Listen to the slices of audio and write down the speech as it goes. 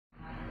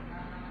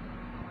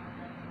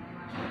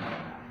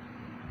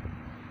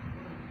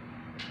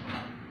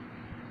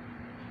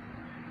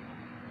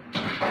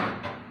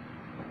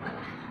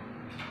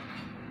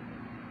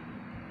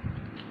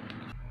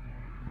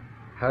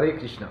Hare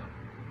Krishna.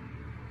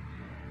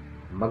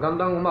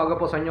 Magandang umaga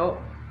po sa inyo.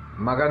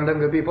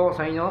 Magandang gabi po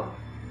sa inyo.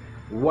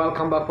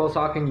 Welcome back po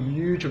sa aking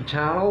YouTube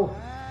channel,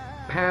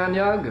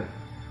 Pendant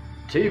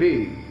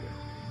TV.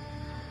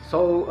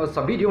 So,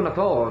 sa video na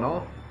to,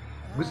 no,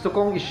 gusto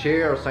kong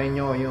i-share sa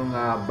inyo yung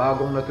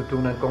bagong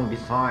natutunan kong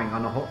design,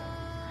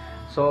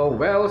 So,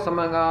 well, sa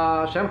mga,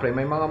 syempre,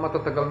 may mga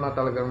matatagal na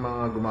talagang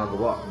mga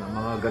gumagawa ng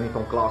mga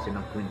ganitong klase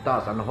ng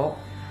kwintas,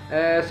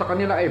 sa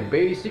kanila ay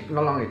basic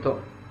na lang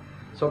ito.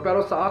 So,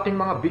 pero sa ating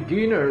mga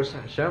beginners,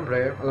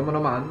 syempre, alam mo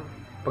naman,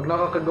 pag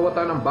nakakagawa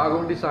tayo ng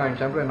bagong design,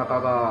 syempre,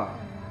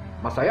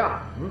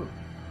 masaya.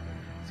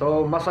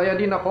 So, masaya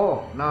din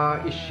ako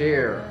na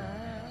i-share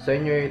sa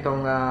inyo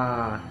itong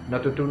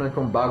natutunan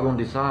kong bagong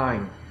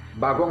design.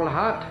 Bago ang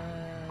lahat,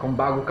 kung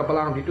bago ka pa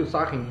lang dito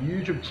sa aking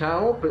YouTube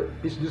channel,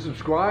 please do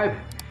subscribe,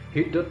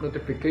 hit that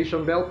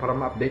notification bell para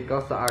ma-update ka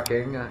sa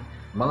aking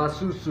mga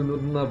susunod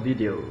na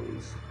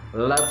videos.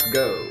 Let's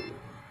go!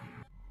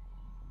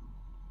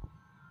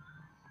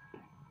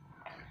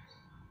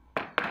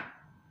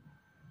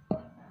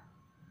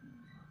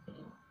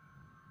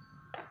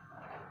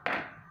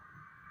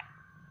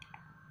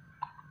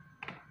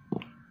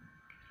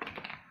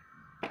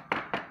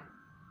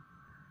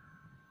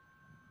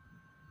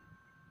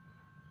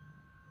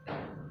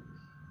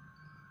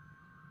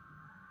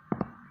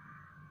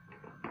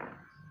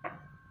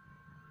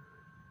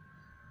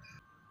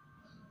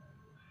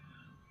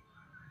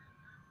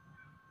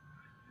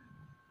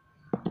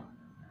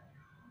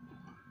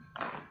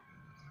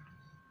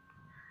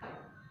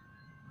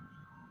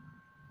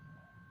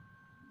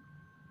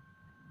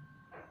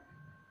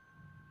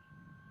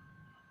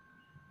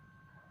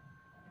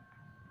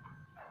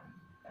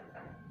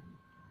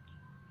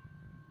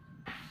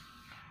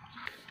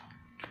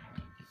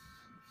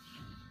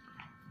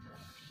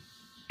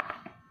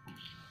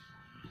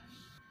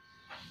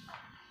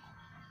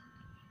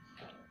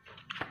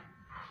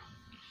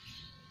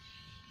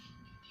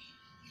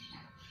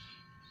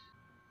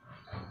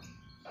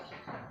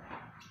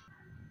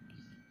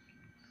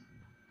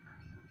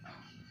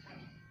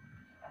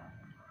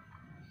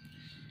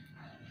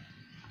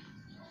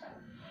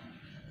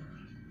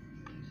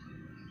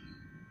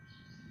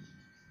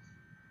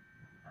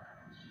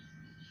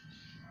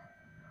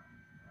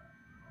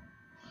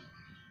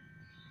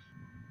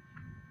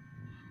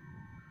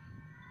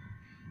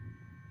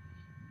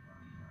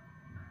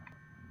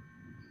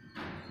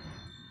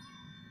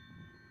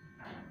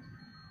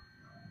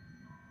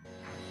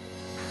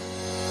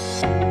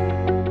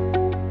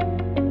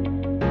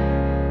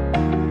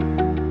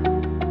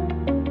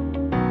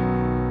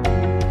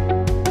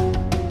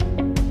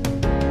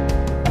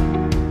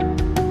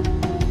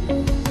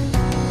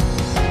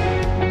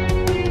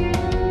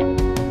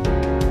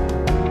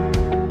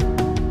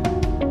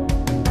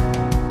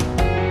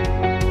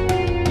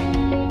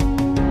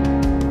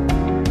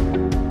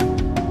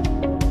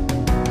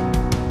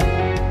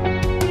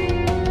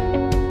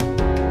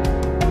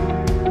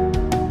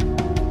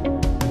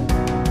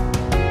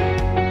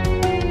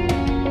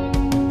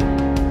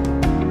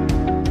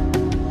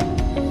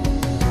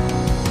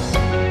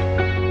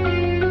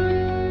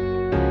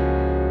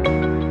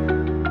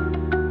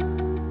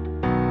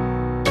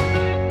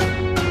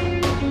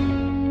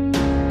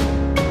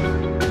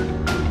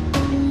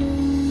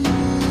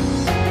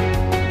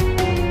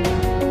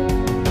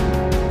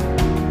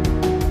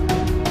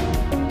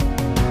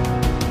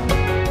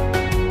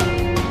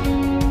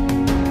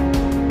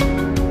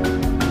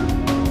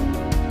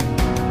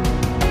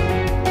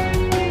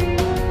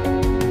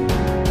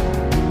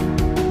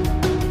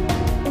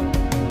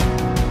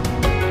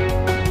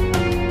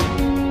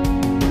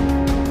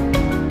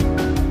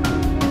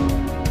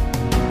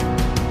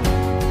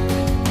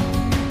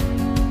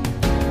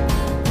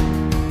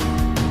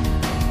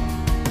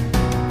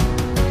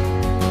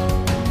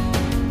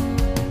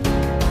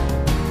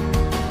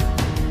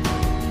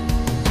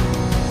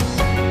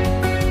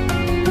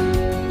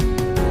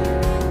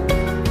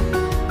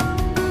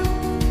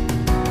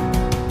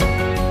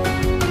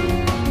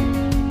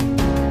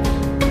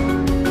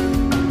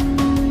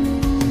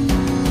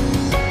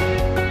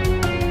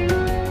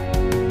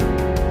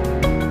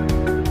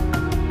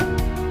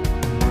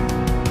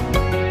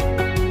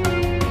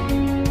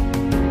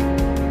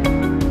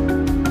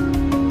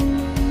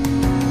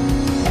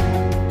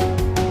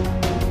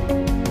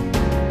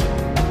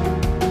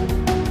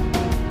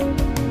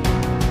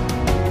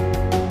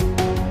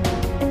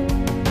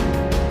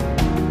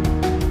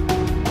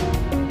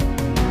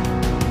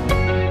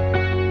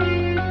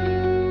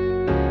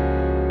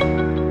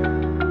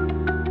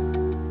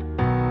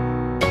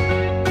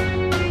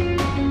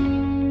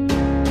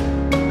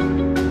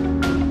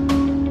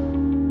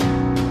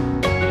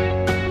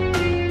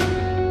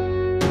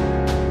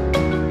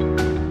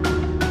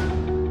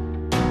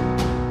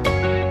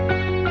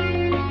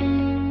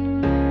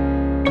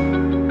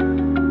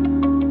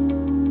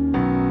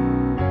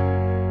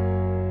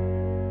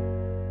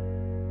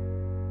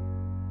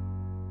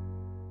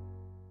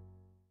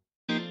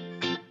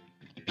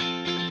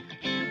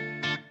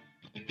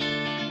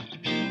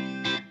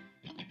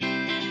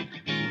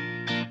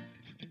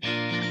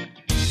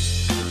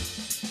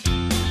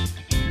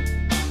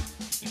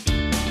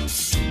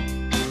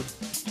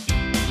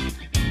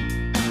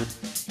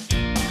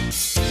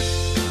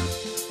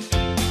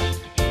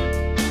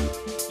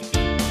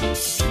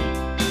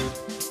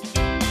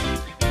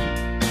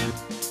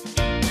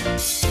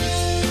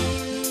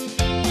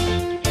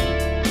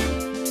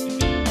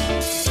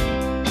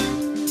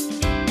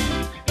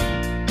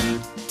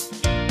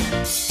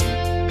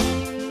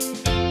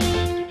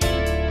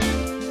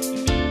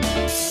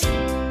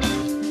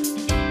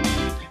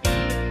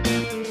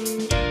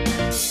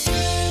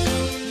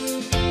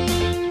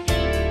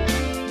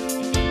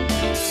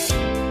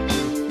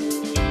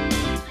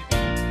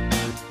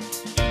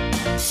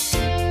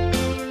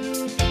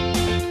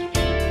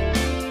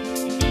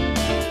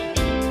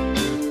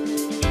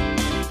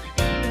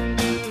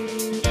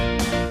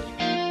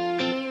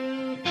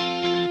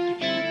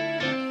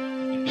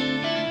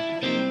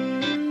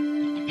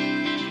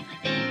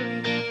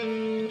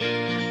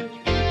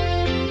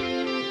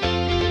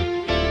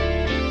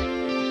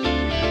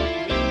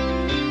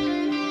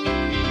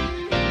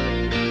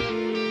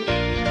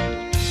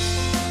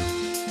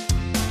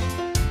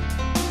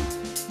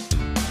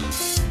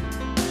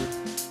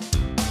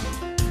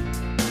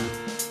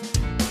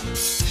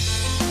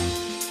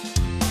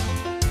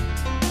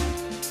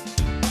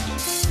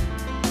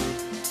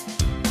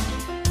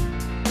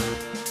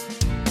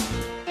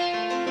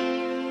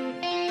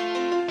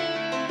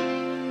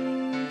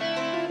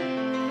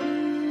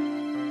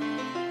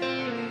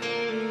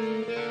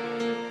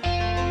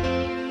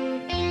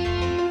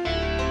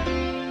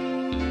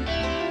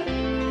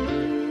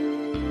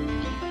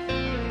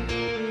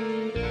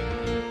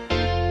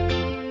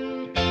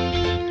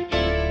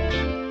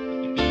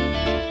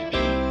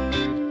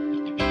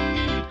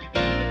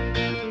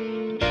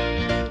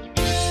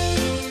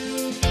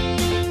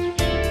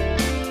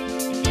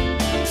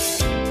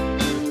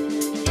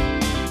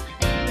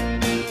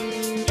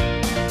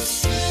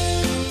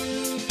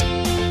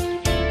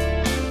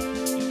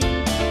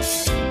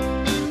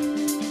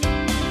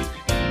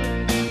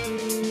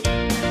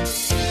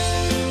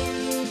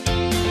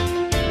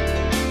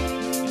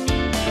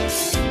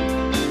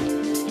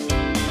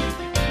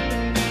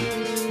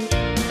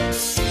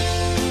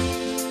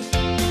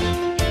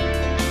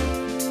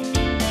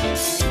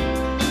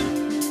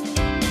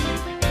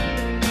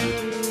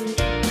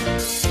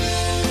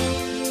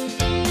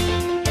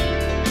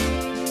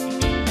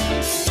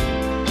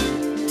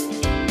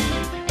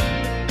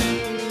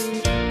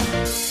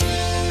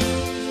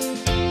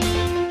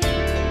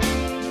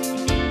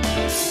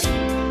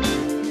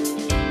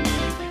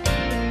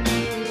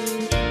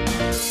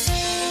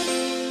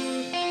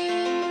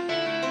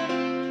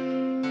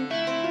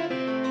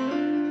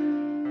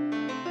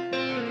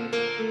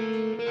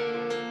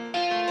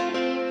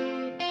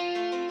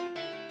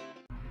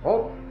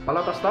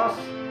 tas.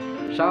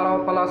 Shout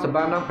out pala sa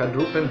bandang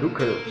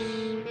Pendukers.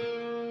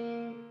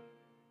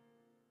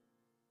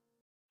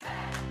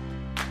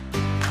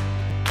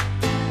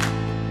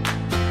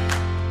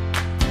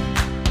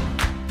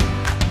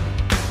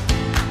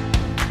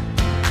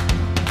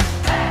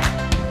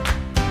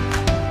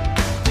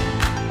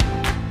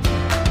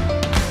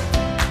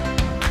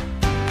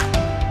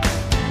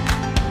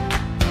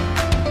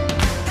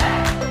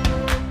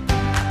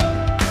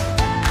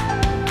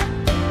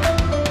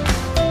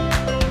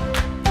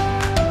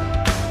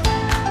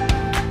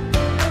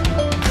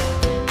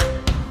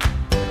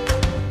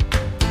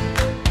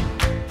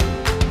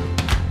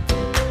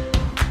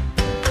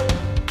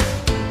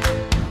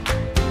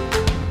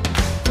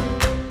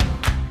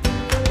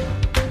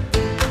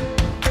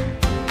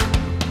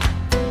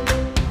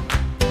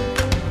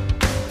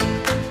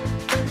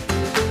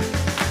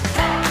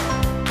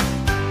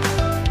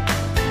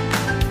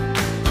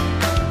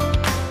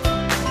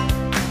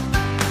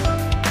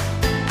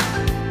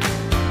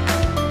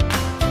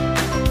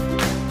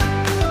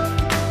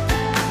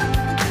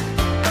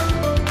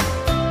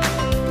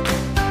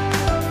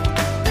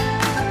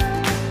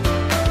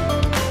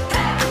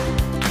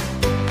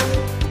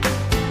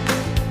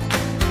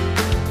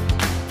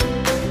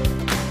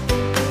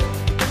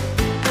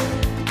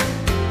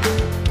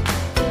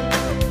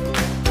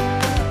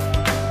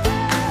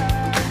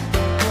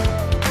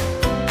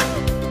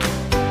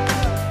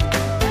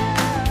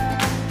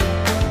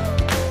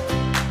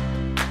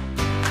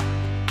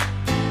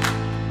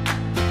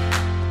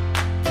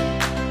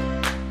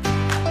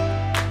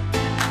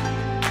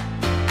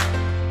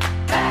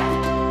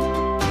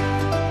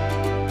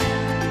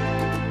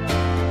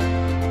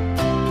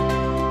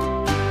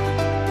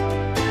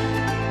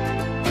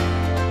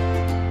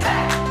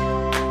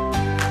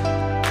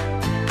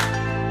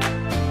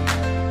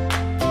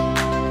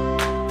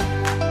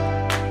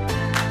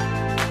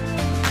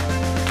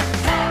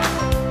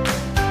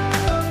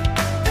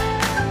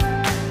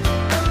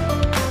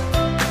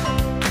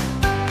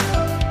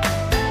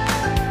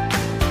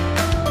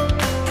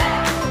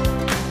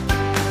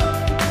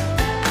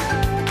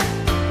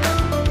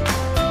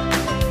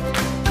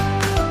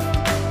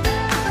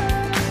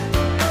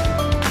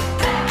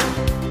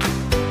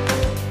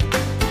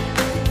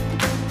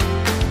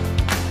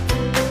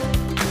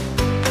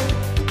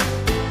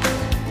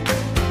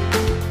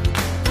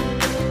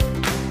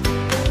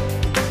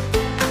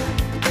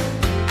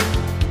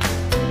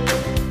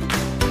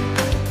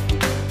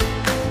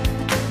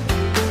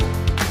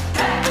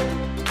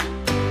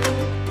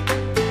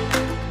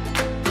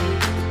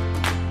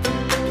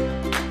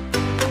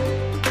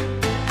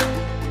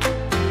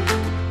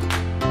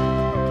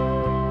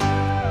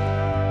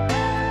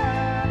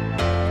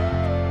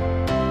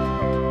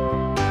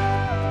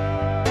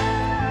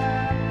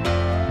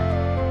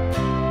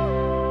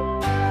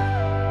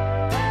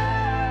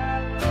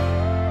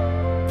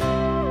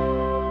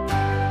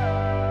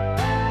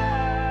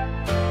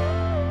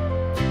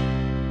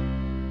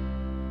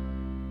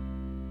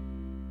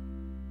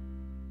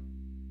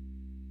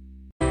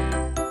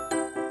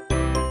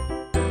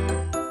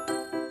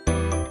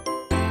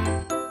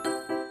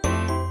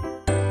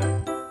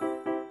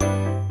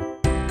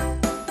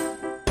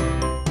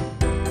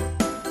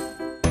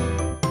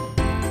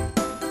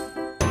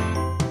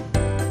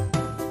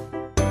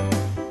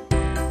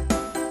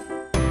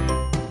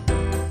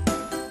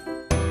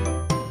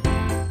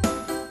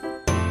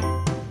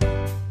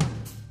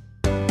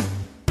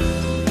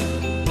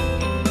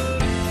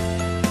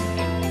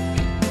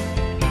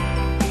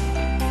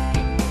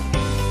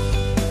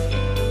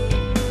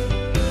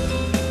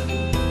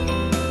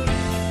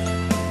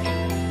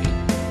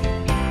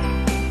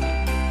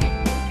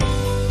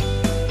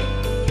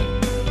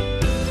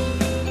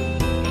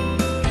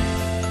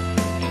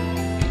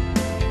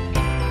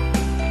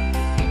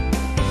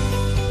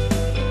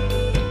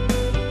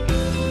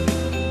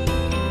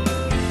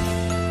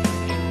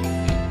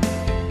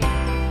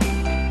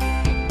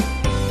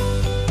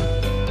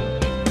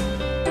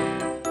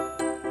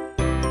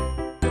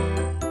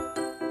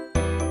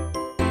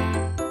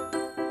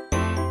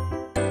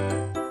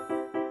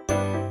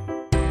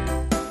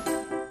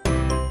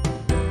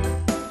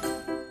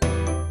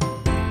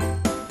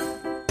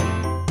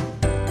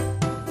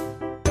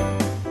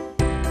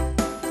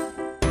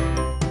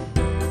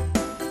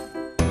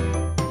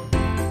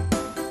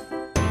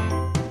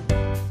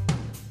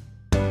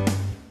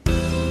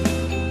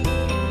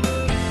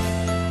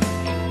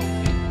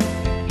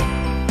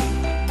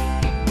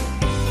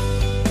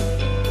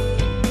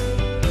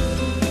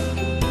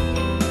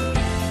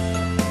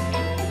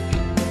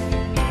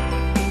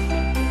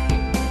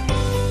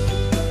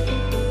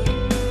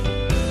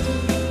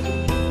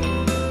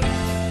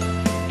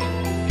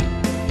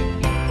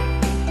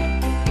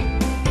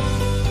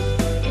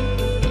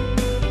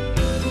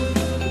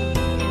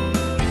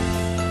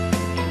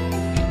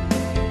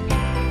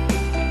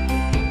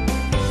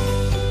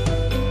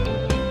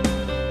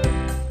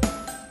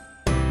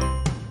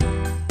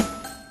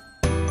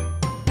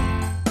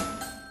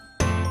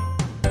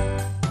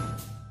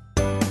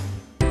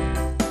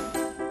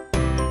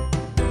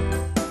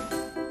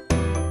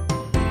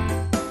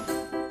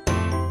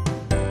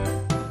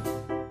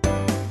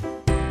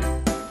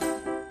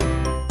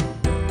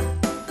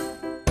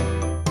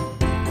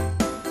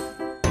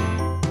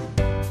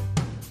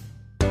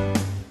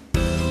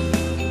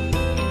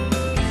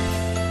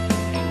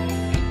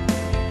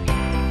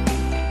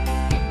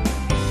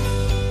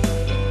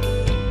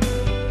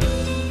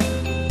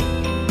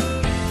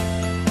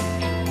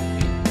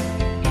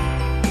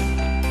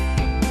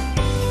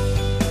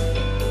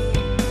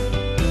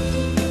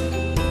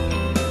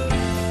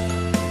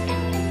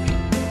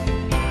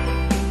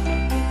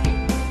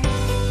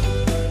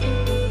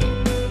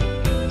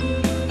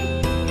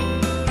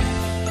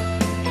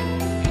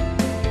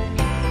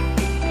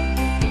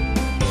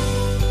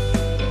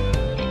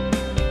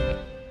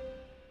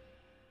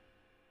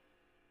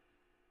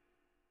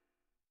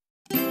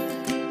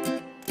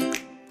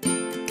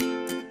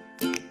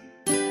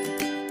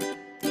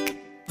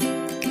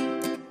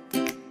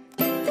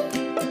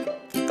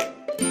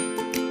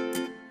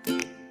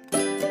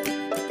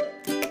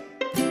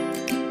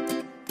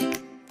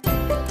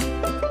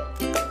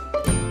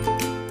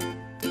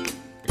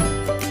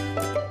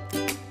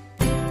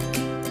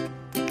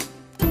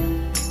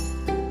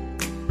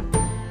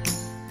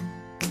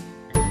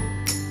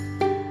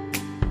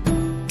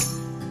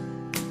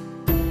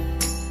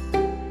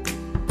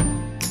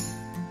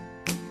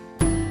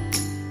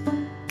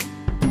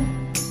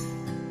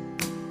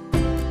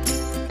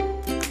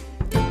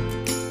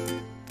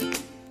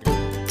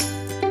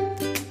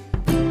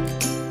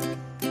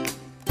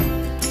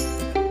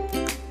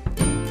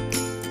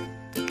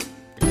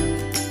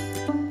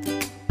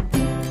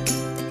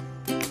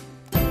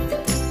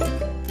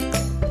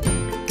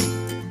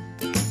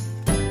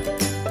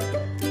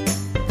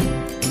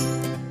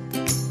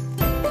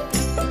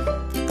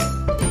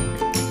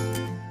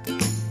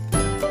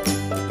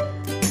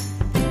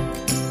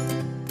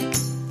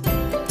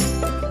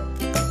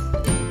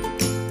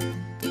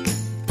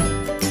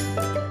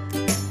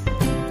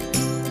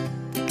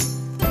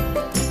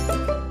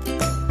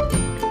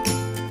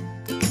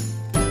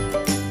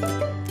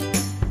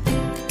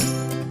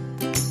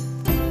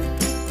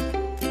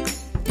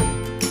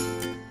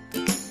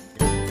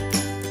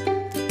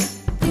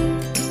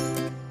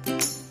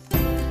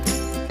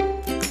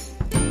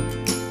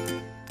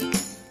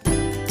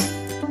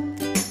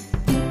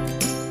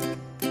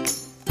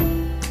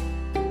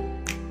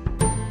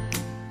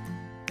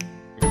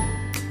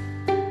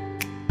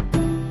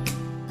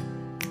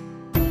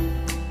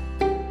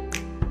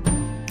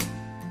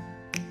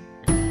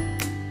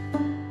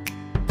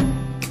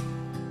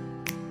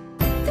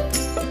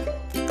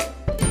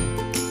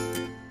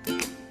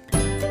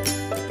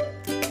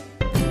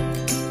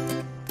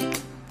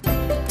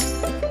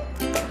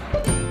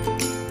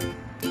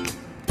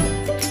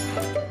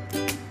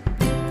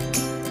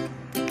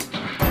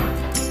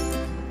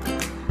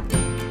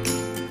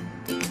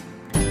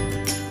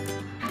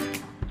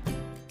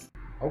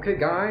 Okay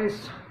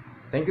guys,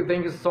 thank you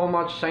so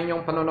much sa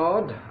inyong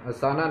panonood.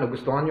 Sana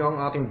nagustuhan nyo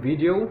ang ating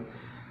video.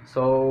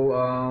 So,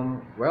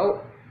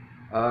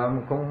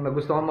 kung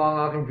nagustuhan mo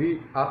ang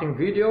ating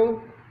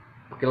video,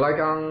 paki-like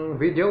ang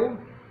video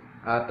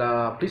at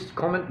please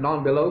comment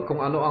down below kung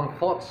ano ang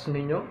thoughts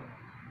ninyo.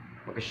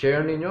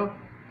 Paki-share ninyo.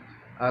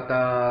 At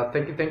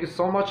thank you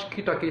so much.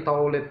 Kita-kita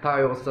ulit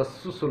tayo sa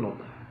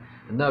susunod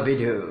na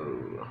video.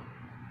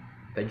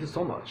 Thank you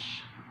so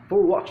much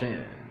for watching.